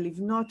כדי,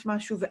 ולבנות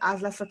משהו,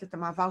 ואז לעשות את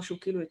המעבר שהוא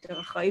כאילו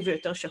יותר אחראי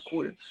ויותר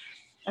שקול.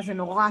 אז זה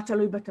נורא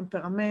תלוי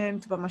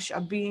בטמפרמנט,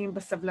 במשאבים,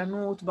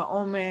 בסבלנות,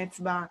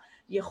 באומץ,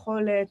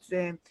 ביכולת,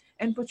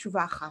 אין פה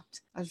תשובה אחת.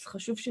 אז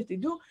חשוב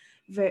שתדעו,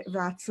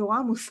 והצורה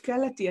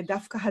המושכלת תהיה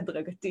דווקא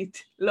הדרגתית,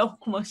 לא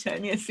כמו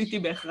שאני עשיתי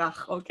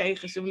בהכרח, אוקיי?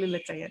 חשוב לי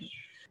לציין.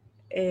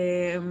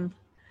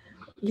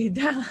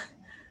 לידר,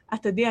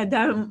 את עדי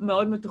אדם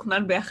מאוד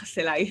מתוכנן ביחס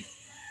אליי.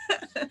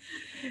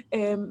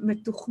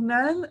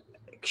 מתוכנן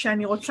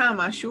כשאני רוצה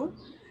משהו,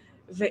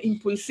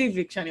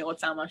 ואימפולסיבי כשאני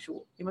רוצה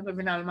משהו, אם את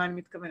מבינה על מה אני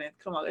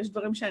מתכוונת. כלומר, יש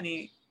דברים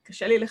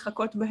קשה לי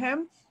לחכות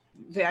בהם,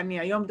 ואני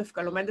היום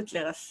דווקא לומדת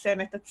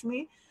לרסן את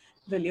עצמי,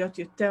 ולהיות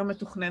יותר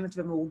מתוכננת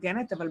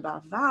ומאורגנת, אבל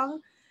בעבר,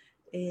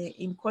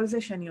 עם כל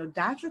זה שאני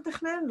יודעת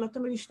לתכנן, לא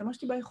תמיד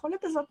השתמשתי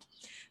ביכולת הזאת,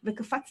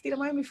 וקפצתי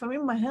למים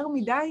לפעמים מהר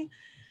מדי,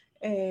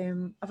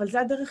 אבל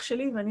זה הדרך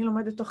שלי, ואני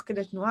לומדת תוך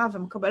כדי תנועה,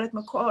 ומקבלת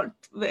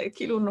מכות,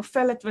 וכאילו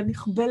נופלת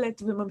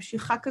ונכבלת,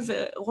 וממשיכה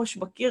כזה ראש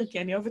בקיר,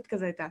 כי אני אוהבת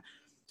כזה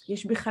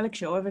יש בי חלק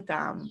שאוהב את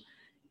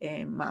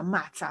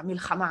המאמץ,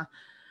 המלחמה.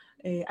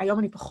 היום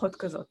אני פחות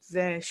כזאת,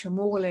 זה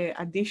שמור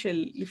לעדי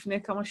של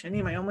לפני כמה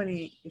שנים, היום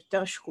אני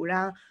יותר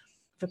שקולה,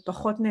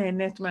 ופחות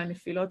נהנית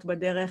מהנפילות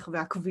בדרך,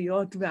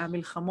 והקביעות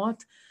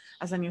והמלחמות,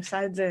 אז אני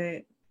עושה את זה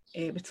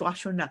בצורה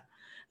שונה.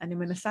 אני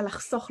מנסה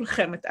לחסוך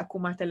לכם את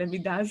עקומת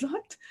הלמידה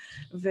הזאת,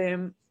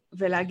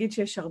 ולהגיד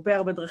שיש הרבה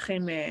הרבה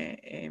דרכים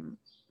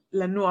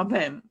לנוע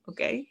בהם,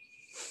 אוקיי?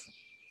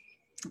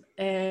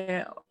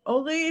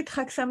 אורית,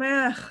 חג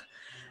שמח.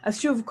 אז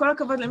שוב, כל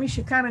הכבוד למי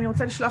שכאן, אני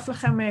רוצה לשלוף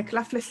לכם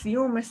קלף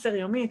לסיום, מסר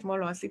יומי, אתמול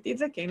לא עשיתי את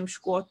זה, כי היינו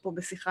שקועות פה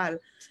בשיחה על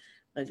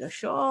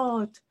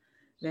רגשות,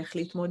 ואיך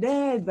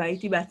להתמודד,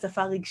 והייתי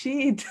בהצפה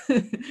רגשית,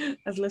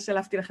 אז לא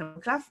שלפתי לכם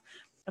קלף,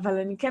 אבל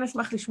אני כן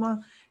אשמח לשמוע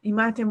עם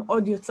מה אתם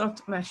עוד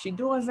יוצאות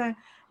מהשידור הזה,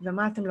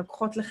 ומה אתם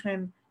לוקחות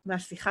לכם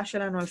מהשיחה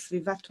שלנו על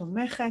סביבה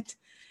תומכת,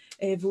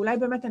 ואולי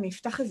באמת אני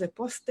אפתח איזה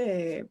פוסט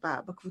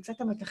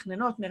בקבוצת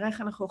המתכננות, נראה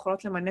איך אנחנו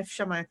יכולות למנף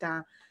שם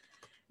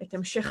את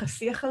המשך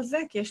השיח על זה,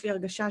 כי יש לי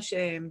הרגשה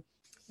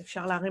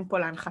שאפשר להרים פה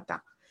להנחתה.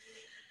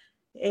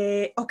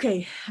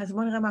 אוקיי, אז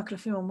בואו נראה מה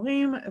הקלפים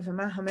אומרים,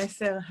 ומה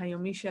המסר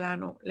היומי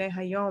שלנו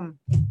להיום.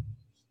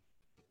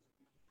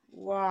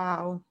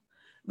 וואו,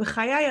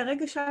 בחיי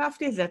הרגע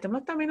שלפתי את זה, אתם לא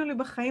תאמינו לי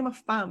בחיים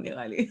אף פעם,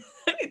 נראה לי.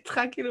 אני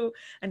צריכה כאילו,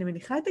 אני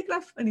מניחה את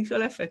הקלף, אני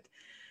שולפת.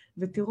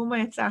 ותראו מה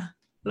יצא,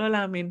 לא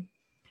להאמין.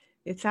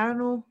 יצא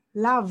לנו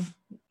לב,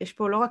 יש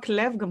פה לא רק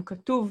לב, גם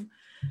כתוב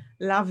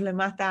לב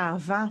למטה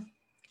אהבה.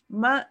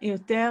 מה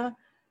יותר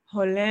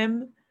הולם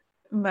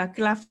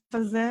מהקלף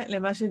הזה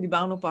למה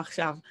שדיברנו פה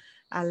עכשיו?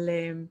 על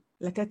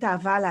לתת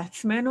אהבה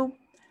לעצמנו,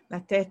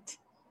 לתת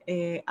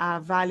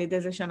אהבה על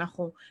ידי זה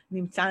שאנחנו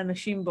נמצא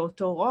אנשים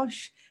באותו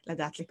ראש,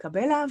 לדעת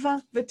לקבל אהבה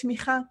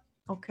ותמיכה,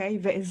 אוקיי?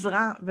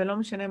 ועזרה, ולא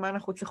משנה מה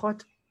אנחנו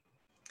צריכות.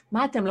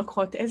 מה אתם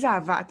לוקחות? איזה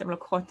אהבה אתם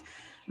לוקחות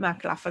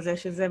מהקלף הזה,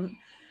 שזה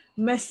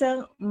מסר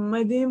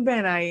מדהים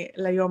בעיניי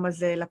ליום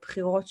הזה,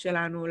 לבחירות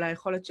שלנו,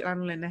 ליכולת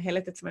שלנו לנהל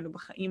את עצמנו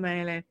בחיים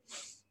האלה.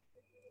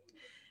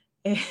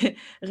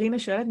 רינה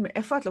שואלת,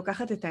 מאיפה את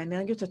לוקחת את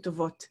האנרגיות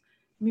הטובות?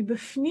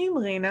 מבפנים,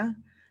 רינה,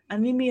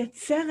 אני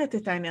מייצרת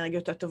את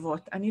האנרגיות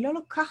הטובות. אני לא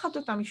לוקחת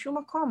אותה משום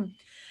מקום.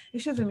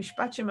 יש איזה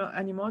משפט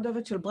שאני מאוד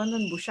אוהבת של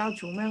ברנדון בושארד,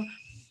 שהוא אומר,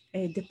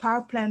 The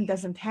power plant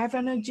doesn't have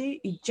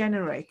energy, it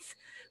generates.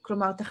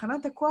 כלומר,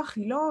 תחנת הכוח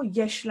היא לא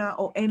יש לה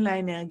או אין לה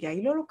אנרגיה,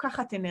 היא לא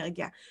לוקחת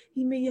אנרגיה,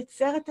 היא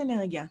מייצרת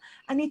אנרגיה.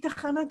 אני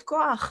תחנת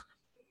כוח.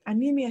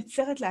 אני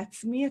מייצרת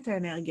לעצמי את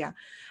האנרגיה,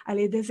 על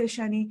ידי זה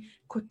שאני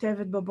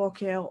כותבת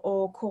בבוקר,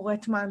 או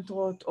קוראת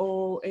מנטרות,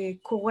 או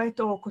קוראת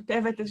או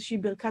כותבת איזושהי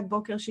ברכת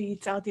בוקר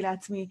שייצרתי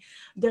לעצמי,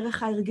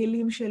 דרך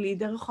ההרגלים שלי,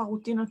 דרך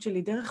הרוטינות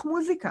שלי, דרך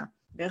מוזיקה,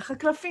 דרך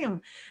הקלפים,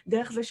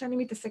 דרך זה שאני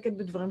מתעסקת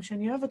בדברים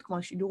שאני אוהבת, כמו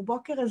השידור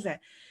בוקר הזה,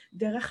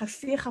 דרך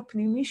השיח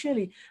הפנימי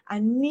שלי.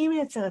 אני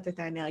מייצרת את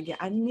האנרגיה,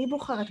 אני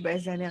בוחרת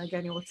באיזה אנרגיה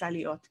אני רוצה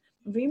להיות.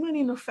 ואם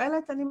אני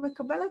נופלת, אני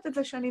מקבלת את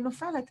זה שאני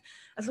נופלת.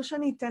 אז או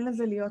שאני אתן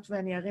לזה להיות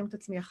ואני ארים את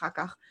עצמי אחר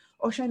כך,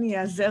 או שאני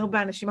אעזר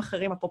באנשים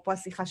אחרים, אפרופו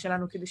השיחה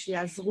שלנו, כדי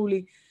שיעזרו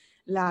לי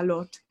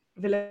לעלות,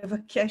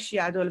 ולבקש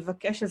יד או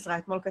לבקש עזרה.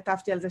 אתמול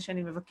כתבתי על זה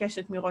שאני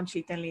מבקשת מירון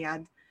שייתן לי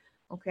יד,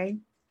 אוקיי?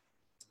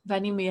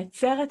 ואני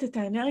מייצרת את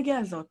האנרגיה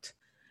הזאת.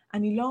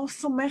 אני לא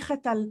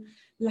סומכת על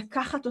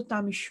לקחת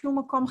אותה משום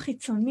מקום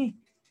חיצוני.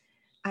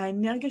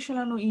 האנרגיה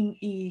שלנו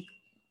היא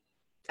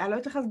אני לא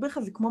יודעת איך להסביר לך,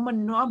 זה כמו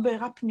מנוע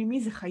בעירה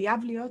פנימי, זה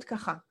חייב להיות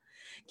ככה.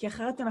 כי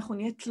אחרת אנחנו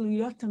נהיה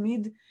תלויות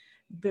תמיד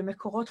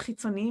במקורות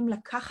חיצוניים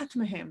לקחת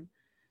מהם.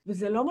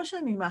 וזה לא מה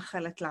שאני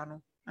מאחלת לנו.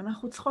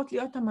 אנחנו צריכות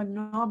להיות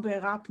המנוע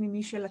בעירה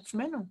הפנימי של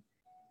עצמנו.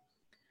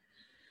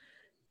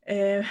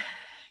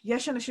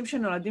 יש אנשים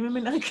שנולדים עם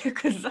אנרגיה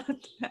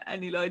כזאת,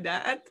 אני לא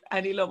יודעת,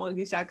 אני לא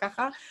מרגישה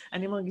ככה,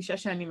 אני מרגישה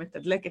שאני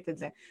מתדלקת את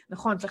זה.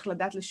 נכון, צריך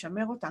לדעת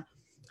לשמר אותה,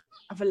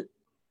 אבל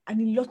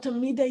אני לא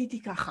תמיד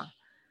הייתי ככה.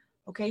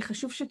 אוקיי?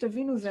 חשוב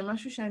שתבינו, זה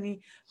משהו שאני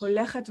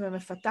הולכת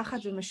ומפתחת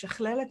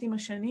ומשכללת עם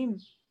השנים.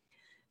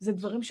 זה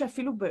דברים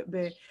שאפילו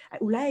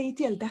אולי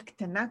הייתי ילדה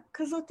קטנה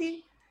כזאת,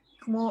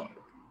 כמו,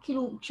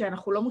 כאילו,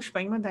 כשאנחנו לא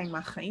מושפעים עדיין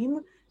מהחיים,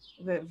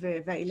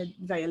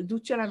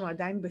 והילדות שלנו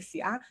עדיין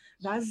בשיאה,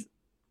 ואז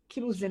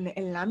כאילו זה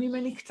נעלם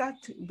ממני קצת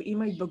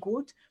עם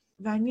ההתבגרות,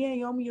 ואני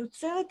היום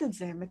יוצרת את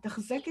זה,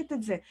 מתחזקת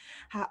את זה.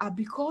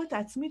 הביקורת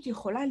העצמית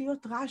יכולה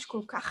להיות רעש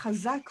כל כך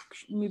חזק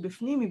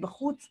מבפנים,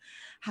 מבחוץ,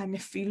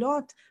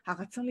 הנפילות,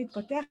 הרצון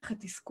להתפתח,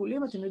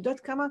 התסכולים, אתם יודעות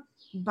כמה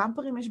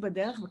במפרים יש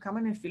בדרך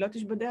וכמה נפילות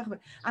יש בדרך,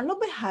 אני לא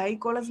בהיי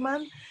כל הזמן,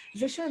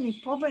 זה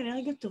שאני פה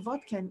באנרגיות טובות,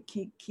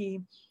 כי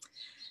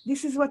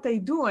this is what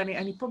I do,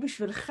 אני פה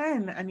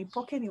בשבילכן, אני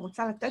פה כי אני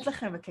רוצה לתת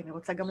לכם, וכי אני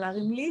רוצה גם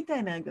להרים לי את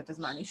האנרגיות, אז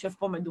מה, אני אשב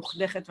פה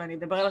מדוכדכת ואני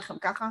אדבר אליכם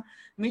ככה,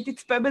 מי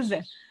תצפה בזה?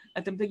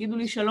 אתם תגידו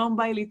לי שלום,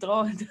 ביי,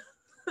 להתראות.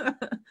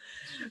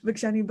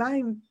 וכשאני באה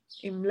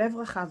עם לב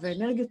רחב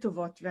ואנרגיות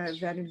טובות,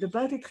 ואני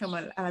מדברת איתכם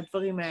על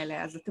הדברים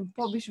האלה, אז אתם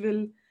פה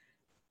בשביל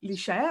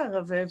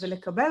להישאר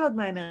ולקבל עוד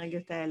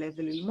מהאנרגיות האלה,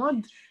 וללמוד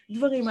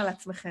דברים על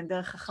עצמכם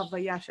דרך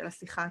החוויה של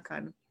השיחה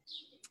כאן.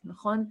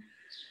 נכון?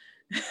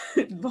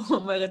 בוא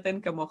אומרת,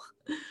 אין כמוך.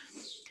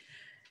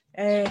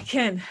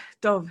 כן,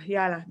 טוב,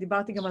 יאללה,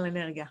 דיברתי גם על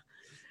אנרגיה.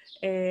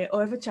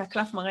 אוהבת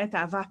שהקלף מראה את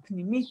האהבה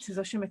הפנימית,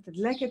 זו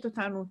שמתדלקת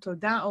אותנו.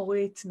 תודה,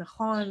 אורית,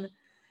 נכון.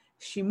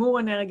 שימור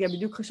אנרגיה,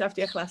 בדיוק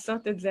חשבתי איך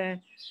לעשות את זה.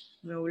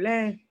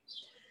 מעולה.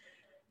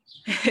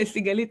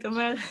 סיגלית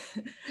אומר,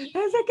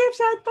 איזה כיף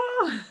שאת פה.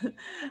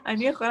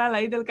 אני יכולה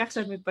להעיד על כך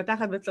שאת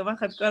מתפתחת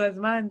וצומחת כל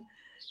הזמן,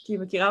 כי היא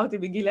מכירה אותי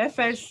בגיל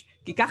 0,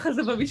 כי ככה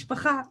זה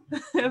במשפחה,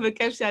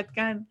 וכיף שאת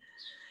כאן.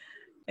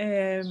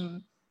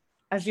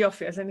 אז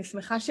יופי, אז אני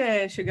שמחה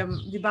שגם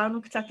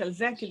דיברנו קצת על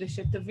זה, כדי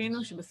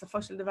שתבינו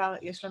שבסופו של דבר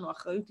יש לנו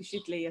אחריות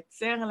אישית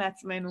לייצר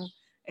לעצמנו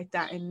את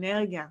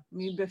האנרגיה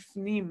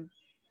מבפנים,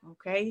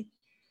 אוקיי?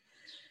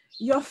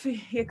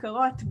 יופי,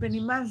 יקרות,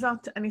 בנימה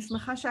זאת, אני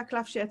שמחה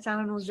שהקלף שיצא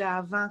לנו זה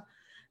אהבה.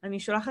 אני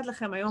שולחת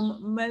לכם היום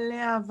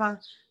מלא אהבה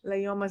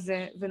ליום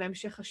הזה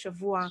ולהמשך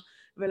השבוע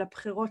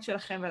ולבחירות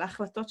שלכם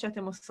ולהחלטות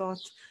שאתם עושות.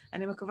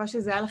 אני מקווה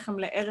שזה היה לכם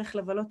לערך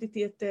לבלות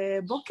איתי את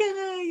בוקר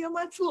יום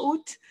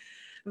העצמאות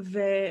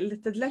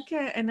ולתדלק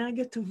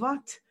אנרגיות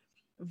טובות.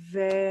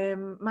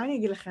 ומה אני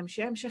אגיד לכם?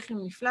 שיהיה המשך יום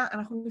נפלא.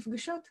 אנחנו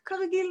נפגשות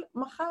כרגיל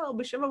מחר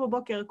ב7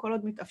 בבוקר, כל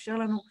עוד מתאפשר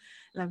לנו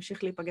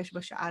להמשיך להיפגש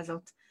בשעה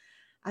הזאת.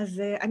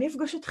 אז אני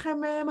אפגוש אתכם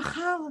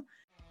מחר.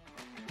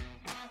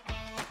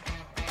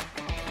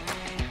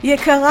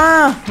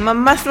 יקרה,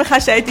 ממש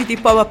שמחה שהיית איתי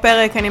פה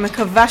בפרק, אני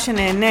מקווה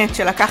שנהנית,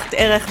 שלקחת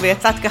ערך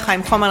ויצאת ככה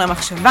עם חומר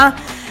למחשבה.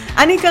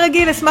 אני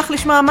כרגיל אשמח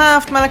לשמוע מה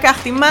אהבת, מה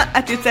לקחתי, מה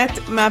את יוצאת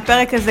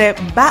מהפרק הזה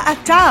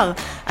באתר.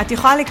 את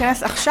יכולה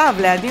להיכנס עכשיו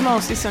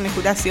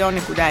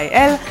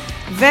ל-adimaosiso.co.il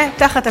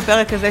ותחת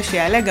הפרק הזה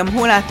שיעלה גם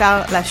הוא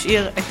לאתר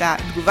להשאיר את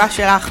התגובה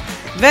שלך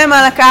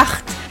ומה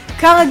לקחת.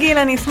 כרגיל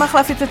אני אשמח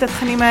להפיץ את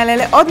התכנים האלה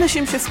לעוד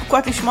נשים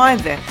שזקוקות לשמוע את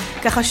זה,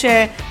 ככה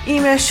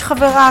שאם יש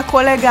חברה,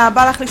 קולגה,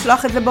 בא לך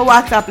לשלוח את זה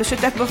בוואטסאפ,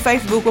 לשתף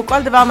בפייסבוק או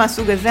כל דבר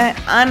מהסוג הזה,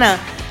 אנא,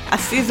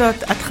 עשי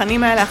זאת.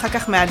 התכנים האלה אחר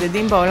כך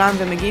מעדדים בעולם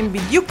ומגיעים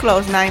בדיוק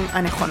לאוזניים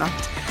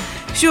הנכונות.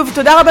 שוב,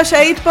 תודה רבה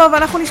שהיית פה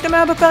ואנחנו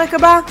נשתמע בפרק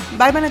הבא.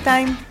 ביי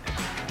בינתיים.